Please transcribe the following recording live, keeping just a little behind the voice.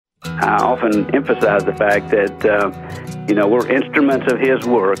I often emphasize the fact that, we're instruments of His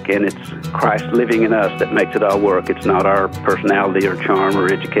work, and it's Christ living in us that makes it all work. It's not our personality or charm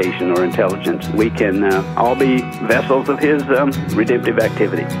or education or intelligence. We can all be vessels of His redemptive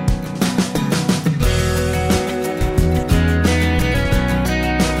activity.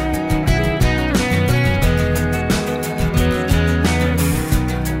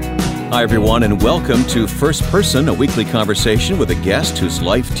 Hi, everyone, and welcome to First Person, a weekly conversation with a guest whose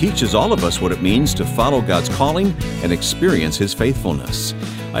life teaches all of us what it means to follow God's calling and experience His faithfulness.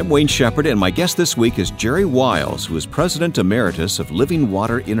 I'm Wayne Shepherd, and my guest this week is Jerry Wiles, who is President Emeritus of Living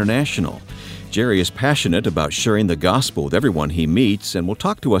Water International. Jerry is passionate about sharing the gospel with everyone he meets, and will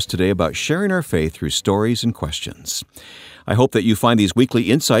talk to us today about sharing our faith through stories and questions. I hope that you find these weekly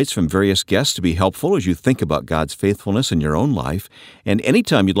insights from various guests to be helpful as you think about God's faithfulness in your own life. And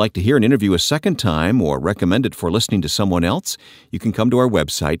anytime you'd like to hear an interview a second time or recommend it for listening to someone else, you can come to our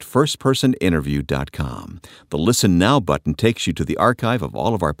website, firstpersoninterview.com. The Listen Now button takes you to the archive of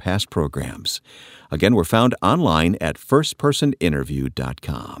all of our past programs. Again, we're found online at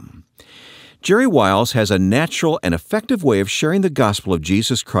firstpersoninterview.com. Jerry Wiles has a natural and effective way of sharing the gospel of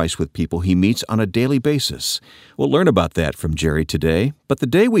Jesus Christ with people he meets on a daily basis. We'll learn about that from Jerry today, but the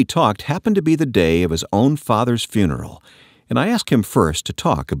day we talked happened to be the day of his own father's funeral, and I asked him first to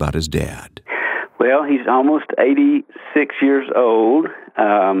talk about his dad. Well, he's almost 86 years old.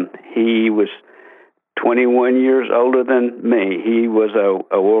 He was 21 years older than me. He was a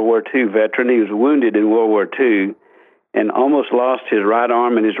World War II veteran. He was wounded in World War II and almost lost his right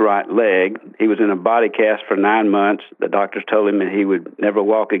arm and his right leg. He was in a body cast for 9 months. The doctors told him that he would never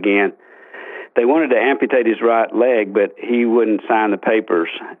walk again. They wanted to amputate his right leg, but he wouldn't sign the papers.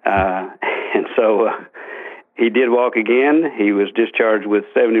 And so he did walk again. He was discharged with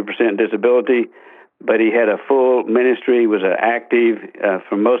 70% disability, but he had a full ministry. He was active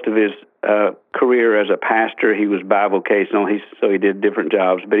for most of his career as a pastor. He was bivocational, so he did different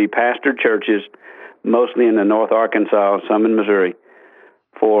jobs. But he pastored churches, mostly in the North Arkansas, some in Missouri,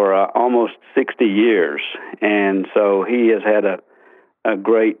 for almost 60 years. And so he has had a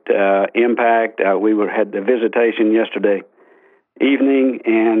great impact. We had the visitation yesterday evening,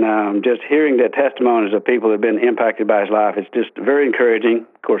 and just hearing the testimonies of people who have been impacted by his life, it's just very encouraging.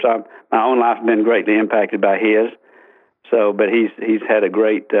 Of course, my own life has been greatly impacted by his. But he's had a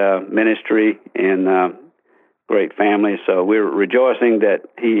great ministry and great family. So we're rejoicing that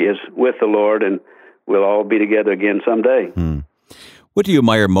he is with the Lord, and we'll all be together again someday. What do you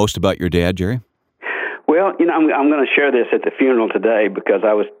admire most about your dad, Jerry? Well, I'm going to share this at the funeral today because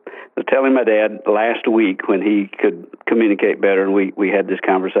I was telling my dad last week when he could communicate better, and we had this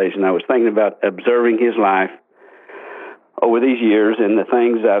conversation. I was thinking about observing his life over these years and the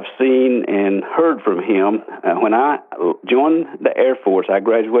things I've seen and heard from him. When I joined the Air Force, I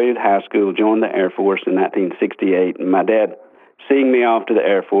graduated high school, joined the Air Force in 1968, and my dad, seeing me off to the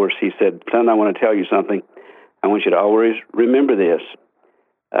Air Force, he said, "Son, I want to tell you something. I want you to always remember this.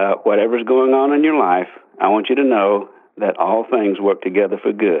 Whatever's going on in your life, I want you to know that all things work together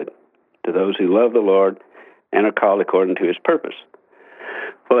for good to those who love the Lord and are called according to His purpose."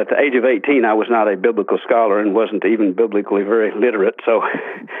 Well, at the age of 18, I was not a biblical scholar and wasn't even biblically very literate. So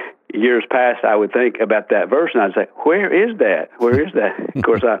years past, I would think about that verse, and I'd say, where is that? Where is that? Of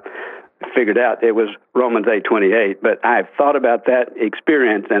course, I figured out it was Romans 8:28, but I've thought about that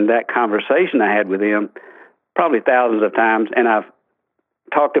experience and that conversation I had with him probably thousands of times, and I've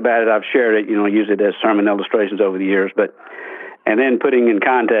talked about it, I've shared it, used it as sermon illustrations over the years, and then putting in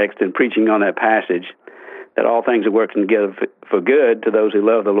context and preaching on that passage that all things are working together for good to those who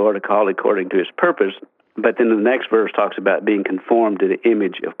love the Lord and called according to His purpose. But then the next verse talks about being conformed to the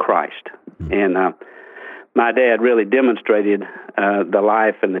image of Christ. And my dad really demonstrated the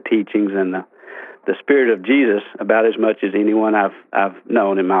life and the teachings and the spirit of Jesus about as much as anyone I've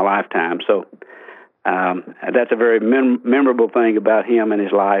known in my lifetime. So that's a very memorable thing about him and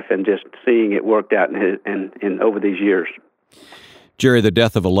his life, and just seeing it worked out in over these years. Jerry, the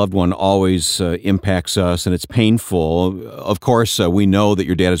death of a loved one always impacts us, and it's painful. Of course, we know that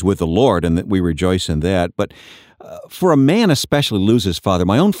your dad is with the Lord, and that we rejoice in that. But for a man especially lose his father,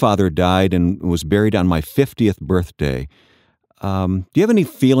 my own father died and was buried on my 50th birthday. Do you have any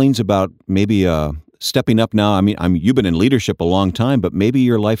feelings about maybe stepping up now? I mean, you've been in leadership a long time, but maybe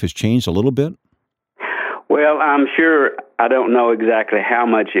your life has changed a little bit? Well, I'm sure, I don't know exactly how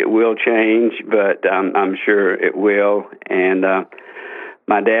much it will change, but I'm sure it will. And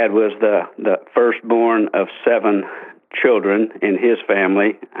my dad was the firstborn of 7 children in his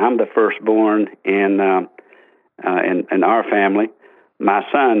family. I'm the firstborn in our family. My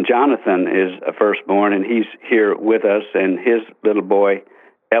son, Jonathan, is a firstborn, and he's here with us, and his little boy,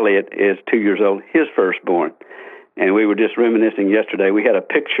 Elliot is 2 years old, his firstborn. And we were just reminiscing yesterday. We had a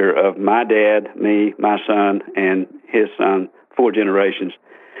picture of my dad, me, my son, and his son, 4 generations.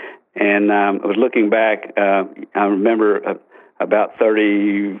 And I was looking back. I remember about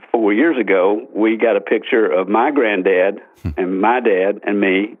 34 years ago, we got a picture of my granddad and my dad and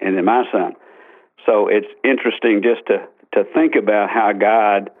me and then my son. So it's interesting just to think about how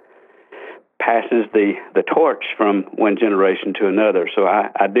God passes the torch from one generation to another. So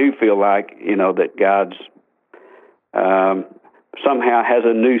I do feel like, that God's somehow has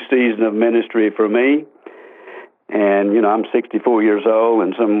a new season of ministry for me. And, I'm 64 years old,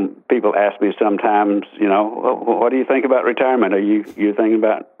 and some people ask me sometimes, what do you think about retirement? Are you thinking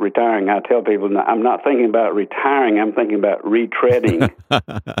about retiring? I tell people, no, I'm not thinking about retiring. I'm thinking about retreading.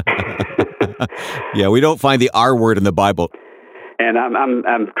 Yeah, we don't find the R word in the Bible. And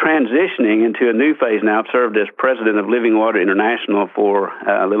I'm transitioning into a new phase now. I've served as president of Living Water International for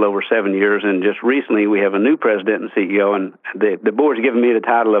a little over 7 years, and just recently we have a new president and CEO, and the board's given me the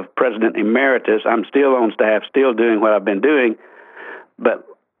title of President Emeritus. I'm still on staff, still doing what I've been doing, but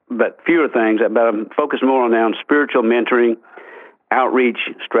fewer things. But I'm focused more on spiritual mentoring, outreach,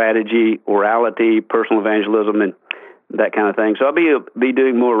 strategy, orality, personal evangelism, and that kind of thing. So I'll be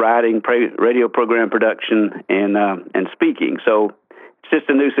doing more writing, radio program production, and speaking. So it's just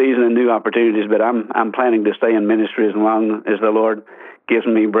a new season and new opportunities. But I'm planning to stay in ministry as long as the Lord gives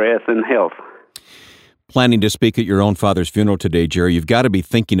me breath and health. Planning to speak at your own father's funeral today, Jerry, you've got to be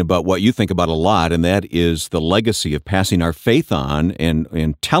thinking about what you think about a lot, and that is the legacy of passing our faith on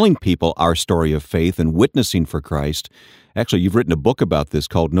and telling people our story of faith and witnessing for Christ. Actually, you've written a book about this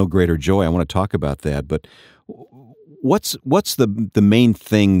called No Greater Joy. I want to talk about that, but what's the main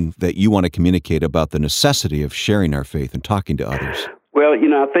thing that you want to communicate about the necessity of sharing our faith and talking to others? Well,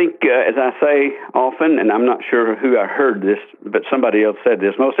 I think, as I say often, and I'm not sure who I heard this, but somebody else said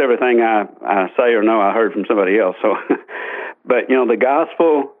this. Most everything I say or know I heard from somebody else. So, but, the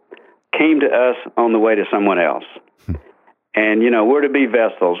gospel came to us on the way to someone else. And, we're to be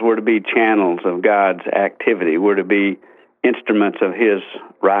vessels. We're to be channels of God's activity. We're to be instruments of His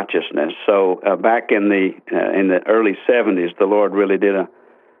righteousness. So back in the early 70s, the Lord really did a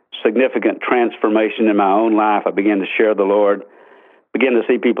significant transformation in my own life. I began to share the Lord, began to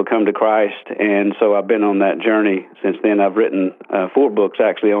see people come to Christ, and so I've been on that journey since then. I've written 4 books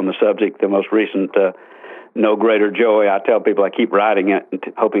actually on the subject. The most recent, No Greater Joy. I tell people I keep writing it,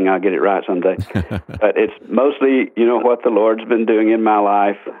 hoping I'll get it right someday. But it's mostly, what the Lord's been doing in my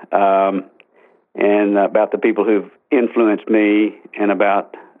life, and about the people who've influenced me, and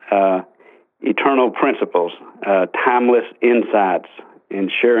about eternal principles, timeless insights in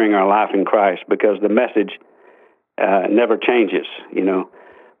sharing our life in Christ, because the message never changes,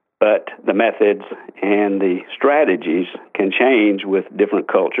 but the methods and the strategies can change with different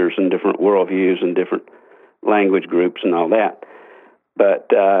cultures and different worldviews and different language groups and all that. But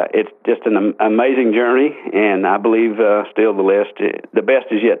it's just an amazing journey, and I believe still the best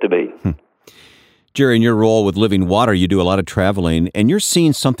is yet to be. Jerry, in your role with Living Water, you do a lot of traveling, and you're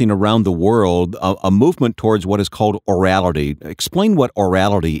seeing something around the world, a movement towards what is called orality. Explain what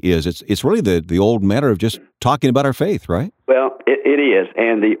orality is. It's really the old matter of just talking about our faith, right? Well, it is,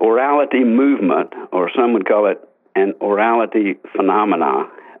 and the orality movement, or some would call it an orality phenomena,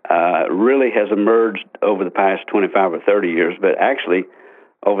 really has emerged over the past 25 or 30 years, but actually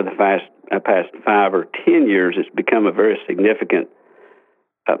over the past 5 or 10 years, it's become a very significant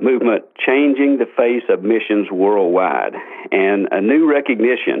movement, changing the face of missions worldwide, and a new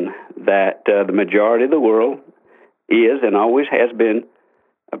recognition that the majority of the world is and always has been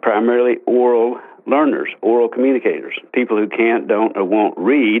primarily oral learners, oral communicators, people who can't, don't, or won't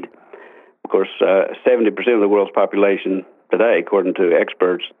read. Of course, 70% of the world's population today, according to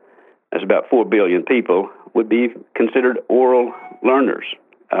experts, that's about 4 billion people, would be considered oral learners.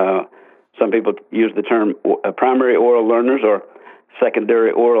 Some people use the term primary oral learners or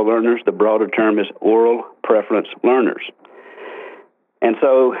secondary oral learners. The broader term is oral preference learners. And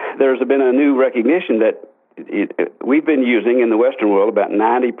so there's been a new recognition that we've been using in the Western world. About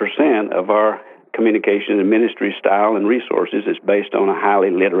 90% of our communication and ministry style and resources is based on a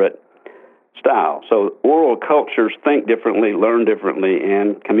highly literate style. So oral cultures think differently, learn differently,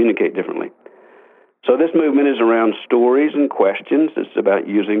 and communicate differently. So this movement is around stories and questions. It's about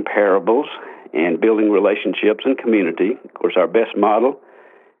using parables and building relationships and community. Of course, our best model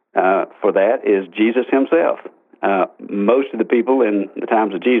for that is Jesus himself. Most of the people in the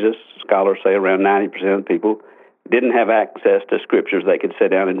times of Jesus, scholars say around 90% of the people, didn't have access to scriptures they could sit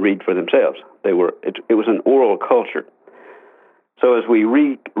down and read for themselves. It was an oral culture. So as we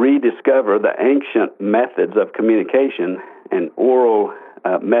rediscover the ancient methods of communication, an oral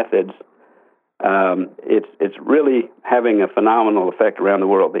methods, it's really having a phenomenal effect around the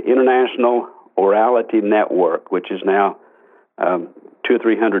world. The International Orality Network, which is now 200 or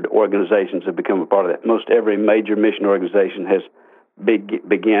 300 organizations have become a part of that. Most every major mission organization has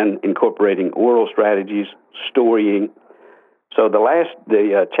began incorporating oral strategies, storying. So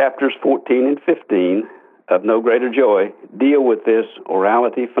the chapters 14 and 15 of No Greater Joy deal with this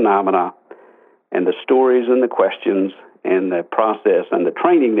orality phenomena and the stories and the questions and the process and the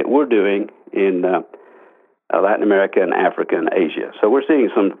training that we're doing in Latin America and Africa and Asia. So we're seeing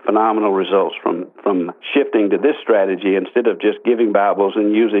some phenomenal results from shifting to this strategy instead of just giving Bibles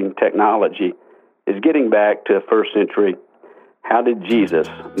and using technology, is getting back to first century. How did Jesus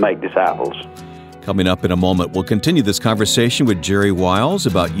make disciples? Coming up in a moment, we'll continue this conversation with Jerry Wiles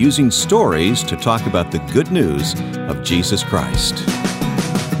about using stories to talk about the good news of Jesus Christ.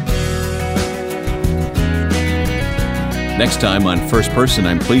 Next time on First Person,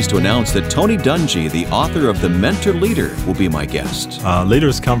 I'm pleased to announce that Tony Dungy, the author of The Mentor Leader, will be my guest.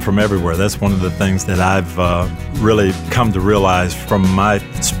 Leaders come from everywhere. That's one of the things that I've really come to realize from my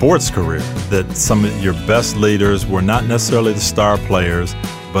sports career, that some of your best leaders were not necessarily the star players,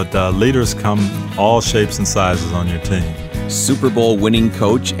 but leaders come all shapes and sizes on your team. Super Bowl winning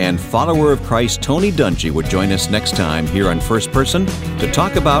coach and follower of Christ Tony Dungy will join us next time here on First Person to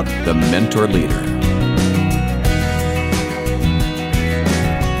talk about The Mentor Leader.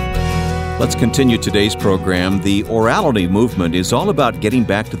 Let's continue today's program. The orality movement is all about getting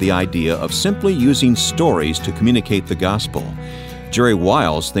back to the idea of simply using stories to communicate the gospel. Jerry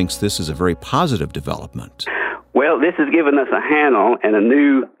Wiles thinks this is a very positive development. Well, this has given us a handle and a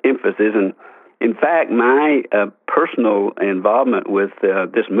new emphasis. And in fact, my personal involvement with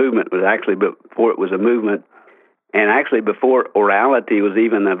this movement was actually before it was a movement, and actually before orality was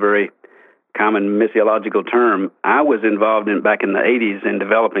even a very common missiological term. I was involved back in the 80s in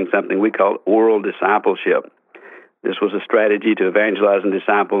developing something we called oral discipleship. This was a strategy to evangelize and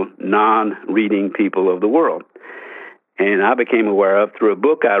disciple non-reading people of the world. And I became aware of through a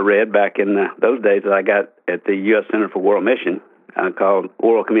book I read back in those days that I got at the U.S. Center for World Mission called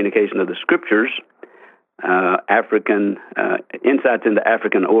Oral Communication of the Scriptures, African Insights into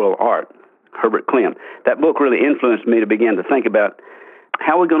African Oral Art, Herbert Clem. That book really influenced me to begin to think about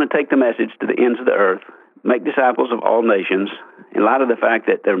how we're going to take the message to the ends of the earth, make disciples of all nations, in light of the fact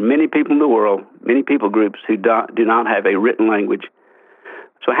that there are many people in the world, many people groups who do not have a written language.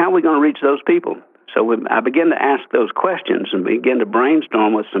 So how are we going to reach those people? So I began to ask those questions and began to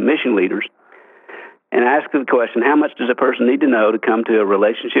brainstorm with some mission leaders and ask the question, how much does a person need to know to come to a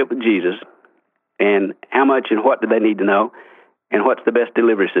relationship with Jesus? And how much and what do they need to know? And what's the best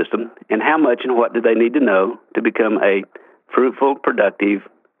delivery system? And how much and what do they need to know to become a fruitful, productive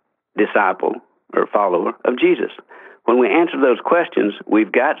disciple or follower of Jesus? When we answer those questions,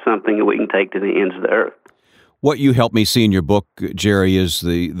 we've got something that we can take to the ends of the earth. What you help me see in your book, Jerry, is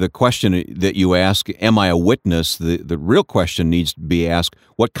the question that you ask, am I a witness? The real question needs to be asked,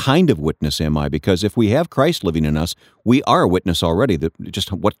 what kind of witness am I? Because if we have Christ living in us, we are a witness already.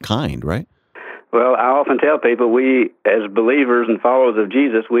 Just what kind, right? Well, I often tell people, we as believers and followers of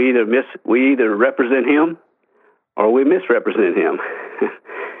Jesus, we either represent Him or we misrepresent Him.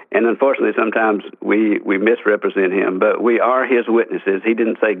 And unfortunately, sometimes we misrepresent Him, but we are His witnesses. He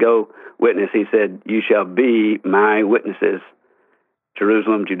didn't say, go witness. He said, you shall be my witnesses,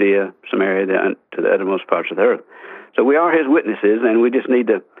 Jerusalem, Judea, Samaria, to the uttermost parts of the earth. So we are His witnesses, and we just need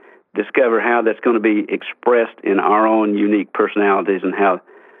to discover how that's going to be expressed in our own unique personalities, and how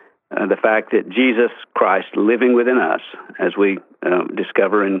the fact that Jesus Christ living within us, as we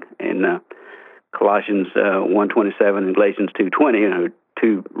discover in Colossians 1:27 and Galatians 2:20,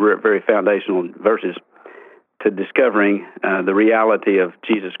 two very foundational verses, to discovering the reality of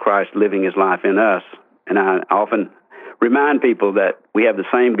Jesus Christ living His life in us. And I often remind people that we have the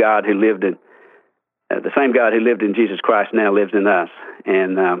same God who lived in Jesus Christ now lives in us,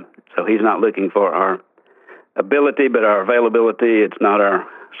 and so He's not looking for our ability, but our availability. It's not our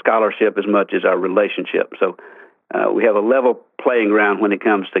scholarship as much as our relationship. So we have a level playing ground when it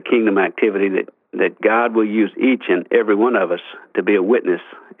comes to kingdom activity, that God will use each and every one of us to be a witness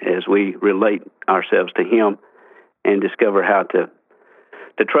as we relate ourselves to Him and discover how to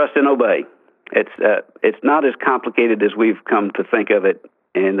trust and obey. It's not as complicated as we've come to think of it,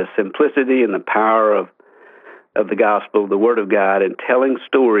 and the simplicity and the power of the gospel, the Word of God, and telling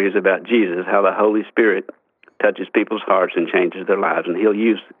stories about Jesus, how the Holy Spirit touches people's hearts and changes their lives, and He'll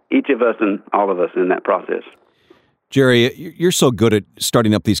use each of us and all of us in that process. Jerry, you're so good at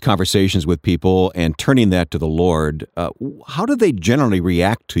starting up these conversations with people and turning that to the Lord. How do they generally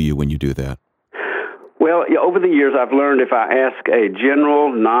react to you when you do that? Well, over the years, I've learned if I ask a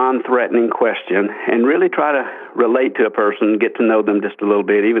general, non-threatening question and really try to relate to a person, get to know them just a little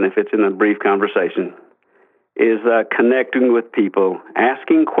bit, even if it's in a brief conversation, is connecting with people,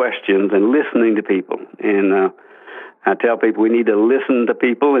 asking questions, and listening to people. And I tell people we need to listen to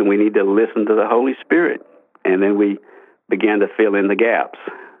people, and we need to listen to the Holy Spirit. And then we begin to fill in the gaps.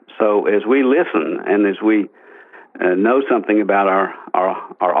 So as we listen and as we know something about our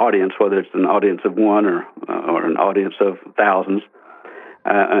audience, whether it's an audience of one or an audience of thousands,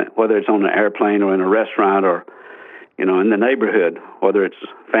 whether it's on an airplane or in a restaurant or, in the neighborhood, whether it's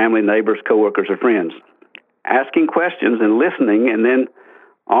family, neighbors, coworkers, or friends, asking questions and listening, and then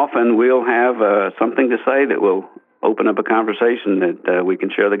often we'll have something to say that will open up a conversation that we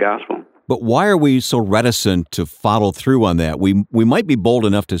can share the gospel. But why are we so reticent to follow through on that? We might be bold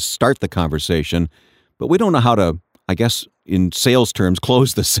enough to start the conversation, but we don't know how to, I guess, in sales terms,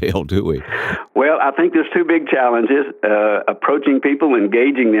 close the sale, do we? Well, I think there's two big challenges, approaching people,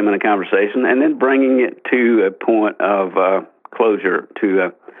 engaging them in a conversation, and then bringing it to a point of closure,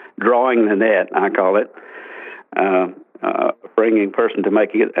 to drawing the net, I call it, bringing a person to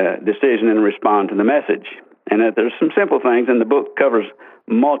make a decision and respond to the message. And that there's some simple things, and the book covers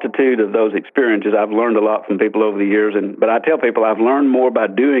multitude of those experiences. I've learned a lot from people over the years, but I tell people I've learned more by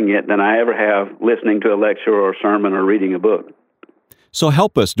doing it than I ever have listening to a lecture or a sermon or reading a book. So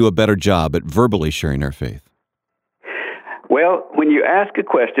help us do a better job at verbally sharing our faith. Well, when you ask a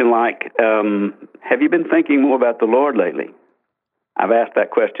question like, have you been thinking more about the Lord lately? I've asked that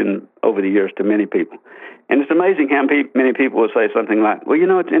question over the years to many people. And it's amazing how many people will say something like, well,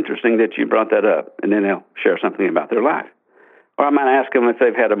 it's interesting that you brought that up. And then they'll share something about their life. Or I might ask them if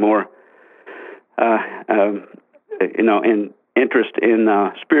they've had a more, interest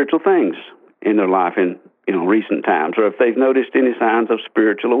in spiritual things in their life in, recent times, or if they've noticed any signs of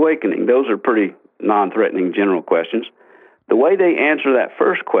spiritual awakening. Those are pretty non-threatening general questions. The way they answer that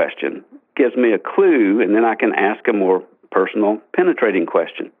first question gives me a clue, and then I can ask a more personal, penetrating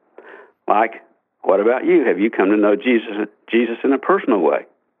question. Like, what about you? Have you come to know Jesus in a personal way?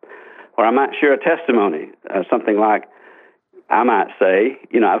 Or I might share a testimony, something like, I might say,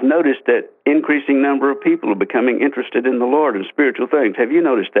 I've noticed that increasing number of people are becoming interested in the Lord and spiritual things. Have you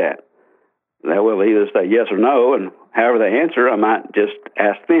noticed that? They will either say yes or no, and however they answer, I might just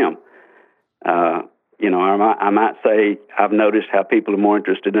ask them. I might say, I've noticed how people are more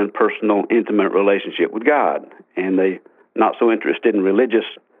interested in a personal, intimate relationship with God, and they're not so interested in religious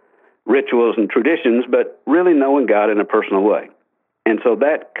rituals and traditions, but really knowing God in a personal way. And so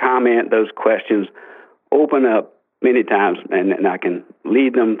that comment, those questions, open up many times, and I can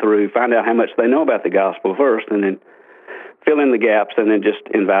lead them through, find out how much they know about the gospel first, and then fill in the gaps, and then just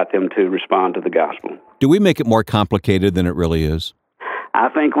invite them to respond to the gospel. Do we make it more complicated than it really is? I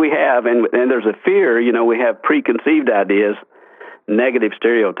think we have, and there's a fear, we have preconceived ideas, negative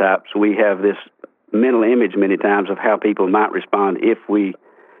stereotypes. We have this mental image many times of how people might respond if we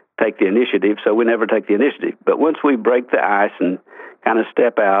take the initiative, so we never take the initiative. But once we break the ice and kind of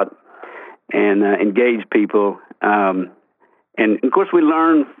step out and engage people, and of course we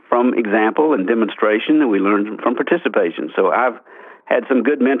learn from example and demonstration, and we learn from participation. So I've had some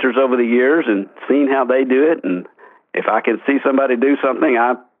good mentors over the years and seen how they do it, and if I can see somebody do something,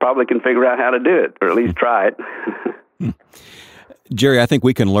 I probably can figure out how to do it, or at least try it. Jerry, I think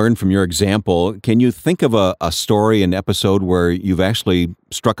we can learn from your example. Can you think of a story, an episode where you've actually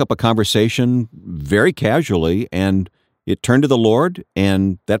struck up a conversation very casually and it turned to the Lord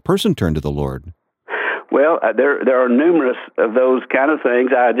and that person turned to the Lord? Well, there are numerous of those kind of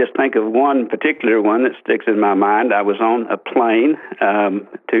things. I just think of one particular one that sticks in my mind. I was on a plane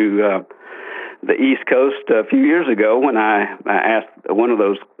to the East Coast a few years ago when I asked one of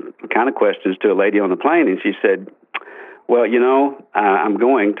those kind of questions to a lady on the plane, and she said, well, I'm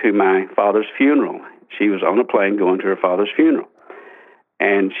going to my father's funeral. She was on a plane going to her father's funeral.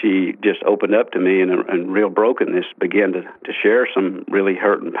 And she just opened up to me in real brokenness, began to share some really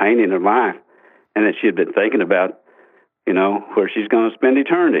hurt and pain in her life. And that she had been thinking about, where she's going to spend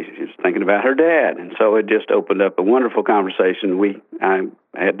eternity. She was thinking about her dad. And so it just opened up a wonderful conversation. I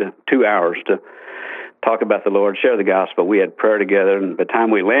had 2 hours to talk about the Lord, share the gospel. We had prayer together. And by the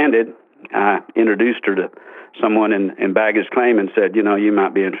time we landed, I introduced her to someone in baggage claim and said, you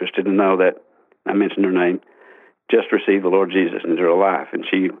might be interested to know that, I mentioned her name, just received the Lord Jesus into her life. And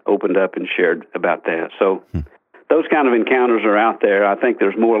she opened up and shared about that. So those kind of encounters are out there. I think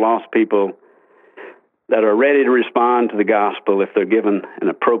there's more lost people that are ready to respond to the gospel if they're given an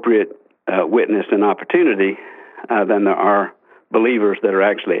appropriate witness and opportunity than there are believers that are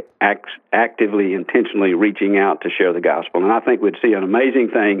actually actively, intentionally reaching out to share the gospel. And I think we'd see an amazing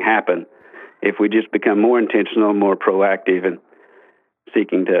thing happen if we just become more intentional, more proactive, and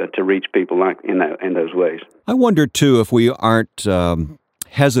seeking to reach people like in those ways. I wonder, too, if we aren't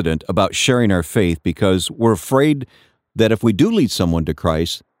hesitant about sharing our faith because we're afraid that if we do lead someone to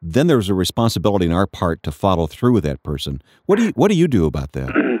Christ, then there's a responsibility on our part to follow through with that person. What do you do about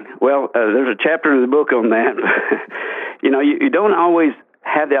that? Well, there's a chapter in the book on that. You don't always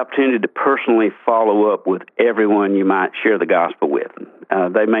have the opportunity to personally follow up with everyone you might share the gospel with.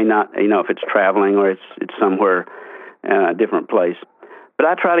 They may not, if it's traveling or it's somewhere, a different place. But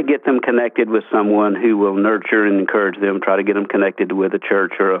I try to get them connected with someone who will nurture and encourage them, try to get them connected with a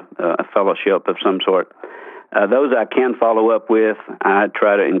church or a fellowship of some sort. Those I can follow up with, I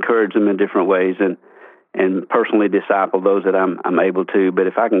try to encourage them in different ways and personally disciple those that I'm able to. But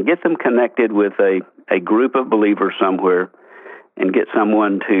if I can get them connected with a group of believers somewhere and get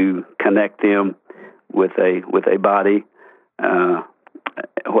someone to connect them with a body,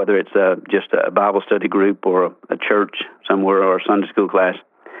 whether it's just a Bible study group or a church somewhere or a Sunday school class,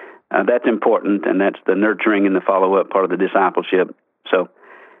 that's important, and that's the nurturing and the follow-up part of the discipleship. So,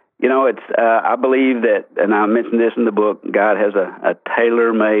 I believe that, and I mentioned this in the book, God has a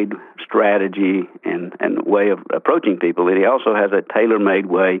tailor-made strategy and way of approaching people, and He also has a tailor-made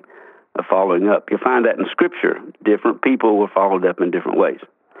way of following up. You'll find that in Scripture. Different people were followed up in different ways.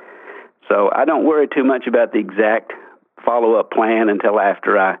 So I don't worry too much about the exact follow-up plan until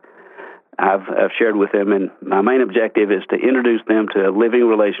after I've shared with them. And my main objective is to introduce them to a living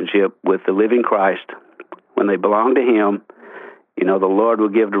relationship with the living Christ. When they belong to Him, the Lord will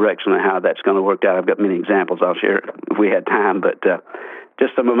give direction on how that's going to work out. I've got many examples I'll share if we had time, but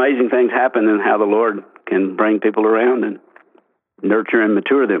just some amazing things happen and how the Lord can bring people around and nurture and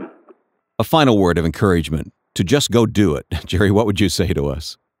mature them. A final word of encouragement, to just go do it. Jerry, what would you say to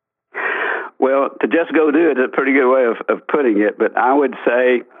us? Well, to just go do it is a pretty good way of putting it, but I would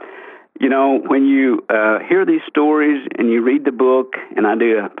say, when you hear these stories and you read the book, and I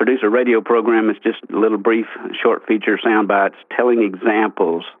produce a radio program, it's just a little brief, short feature sound bites telling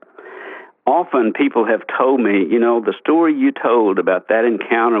examples. Often people have told me, the story you told about that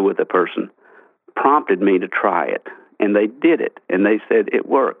encounter with a person prompted me to try it, and they did it, and they said it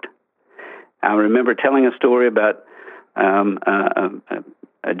worked. I remember telling a story about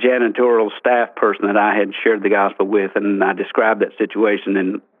a janitorial staff person that I had shared the gospel with, and I described that situation,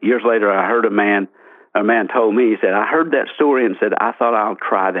 and years later I heard a man told me, he said, I heard that story and said, I thought I'll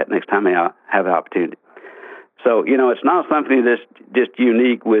try that next time I have the opportunity. So, it's not something that's just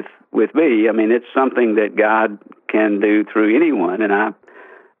unique with me. I mean, it's something that God can do through anyone, and I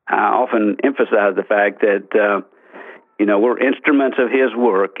often emphasize the fact that, we're instruments of His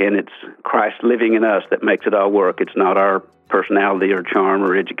work, and it's Christ living in us that makes it all work. It's not our personality or charm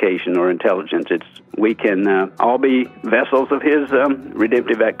or education or intelligence. We can all be vessels of His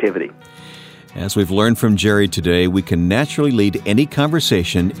redemptive activity. As we've learned from Jerry today, we can naturally lead any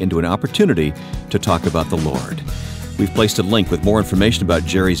conversation into an opportunity to talk about the Lord. We've placed a link with more information about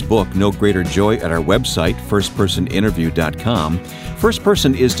Jerry's book, No Greater Joy, at our website, firstpersoninterview.com. First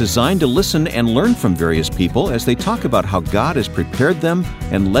Person is designed to listen and learn from various people as they talk about how God has prepared them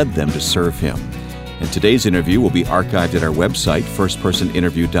and led them to serve Him. And today's interview will be archived at our website,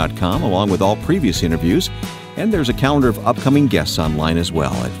 firstpersoninterview.com, along with all previous interviews. And there's a calendar of upcoming guests online as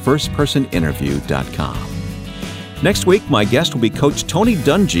well at firstpersoninterview.com. Next week, my guest will be Coach Tony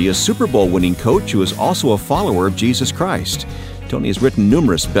Dungy, a Super Bowl winning coach who is also a follower of Jesus Christ. Tony has written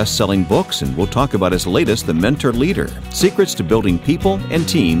numerous best-selling books, and we'll talk about his latest, The Mentor Leader, Secrets to Building People and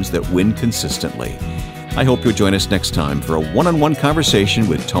Teams That Win Consistently. I hope you'll join us next time for a one-on-one conversation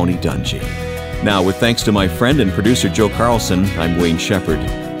with Tony Dungy. Now, with thanks to my friend and producer Joe Carlson, I'm Wayne Shepherd.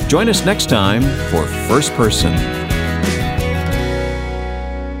 Join us next time for First Person.